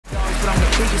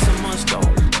tweaking some months though.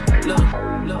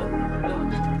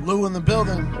 Look. Lou in the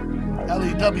building.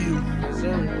 LEW. Yes,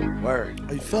 sir. Word.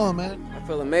 How you feeling, man? I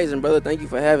feel amazing, brother. Thank you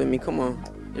for having me. Come on.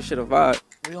 This shit a vibe.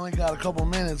 We only got a couple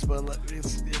minutes, but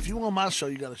if you on my show,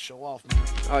 you got to show off, man.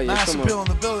 Oh, yeah, Massive come on. Bill in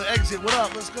the building. Exit. What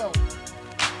up? Let's go.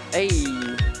 Hey.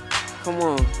 Come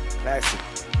on. Classic.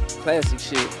 Classic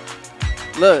shit.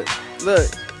 Look.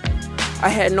 I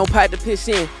had no pot to piss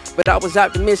in, but I was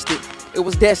optimistic. It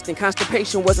was destined.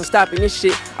 Constipation wasn't stopping this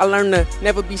shit. I learned to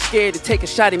never be scared to take a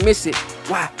shot and miss it.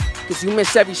 Why? Cause you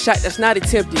miss every shot that's not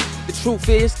attempted. The truth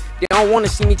is, they don't want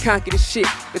to see me conquer this shit.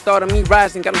 The thought of me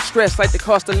rising got them stressed like the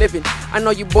cost of living. I know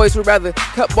you boys would rather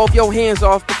cut both your hands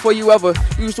off before you ever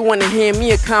used to want to hand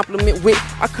me a compliment with.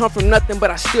 I come from nothing,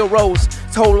 but I still rose.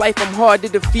 This whole life I'm hard to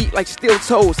defeat like steel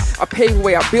toes. I pave the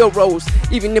way, I build roads.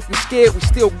 Even if we scared, we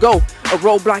still go. A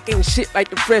roadblock ain't shit like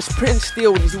the Fresh Prince,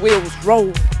 still these wheels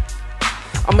roll.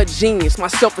 I'm a genius, my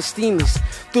self-esteem is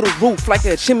through the roof like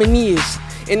a chimney is.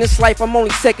 In this life, I'm only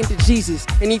second to Jesus.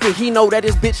 And even he know that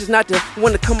his bitch is not the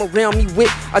one to come around me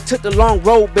with. I took the long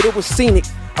road, but it was scenic.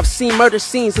 I've seen murder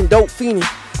scenes and dope fiending.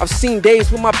 I've seen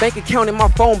days with my bank account and my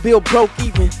phone bill broke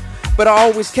even. But I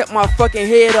always kept my fucking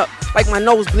head up, like my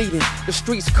nose bleeding. The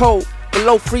streets cold,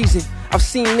 below freezing. I've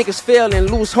seen niggas fail and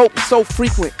lose hope so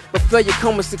frequent. But failure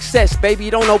come with success, baby,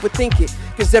 don't overthink it.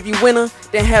 Cause every winter,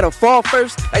 then had a fall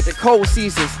first, like the cold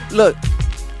seasons. Look,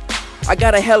 I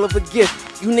got a hell of a gift.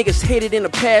 You niggas hated in the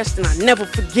past and I never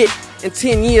forget. In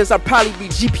 10 years, I'll probably be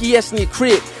GPS in your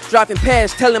crib. Driving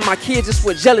past, telling my kids it's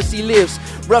where jealousy lives.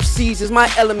 Rough seas is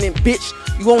my element, bitch.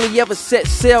 You only ever set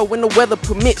sail when the weather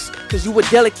permits. Cause you a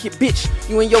delicate bitch.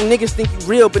 You and your niggas think you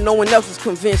real, but no one else is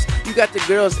convinced. You got the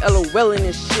girls LOLing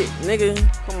and shit, nigga.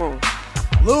 Come on.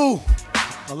 Lou.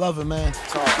 I love it, man.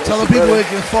 Tell the people they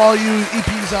can follow you.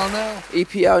 EP's out now.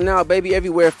 EP out now, baby.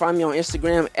 Everywhere. Find me on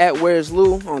Instagram at Where's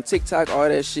Lou. On TikTok, all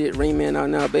that shit. Rain Man out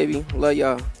now, baby. Love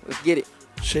y'all. Let's get it.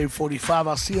 Shave 45.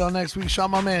 I'll see y'all next week. Shout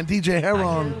my man DJ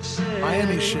Heron.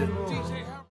 Miami shit.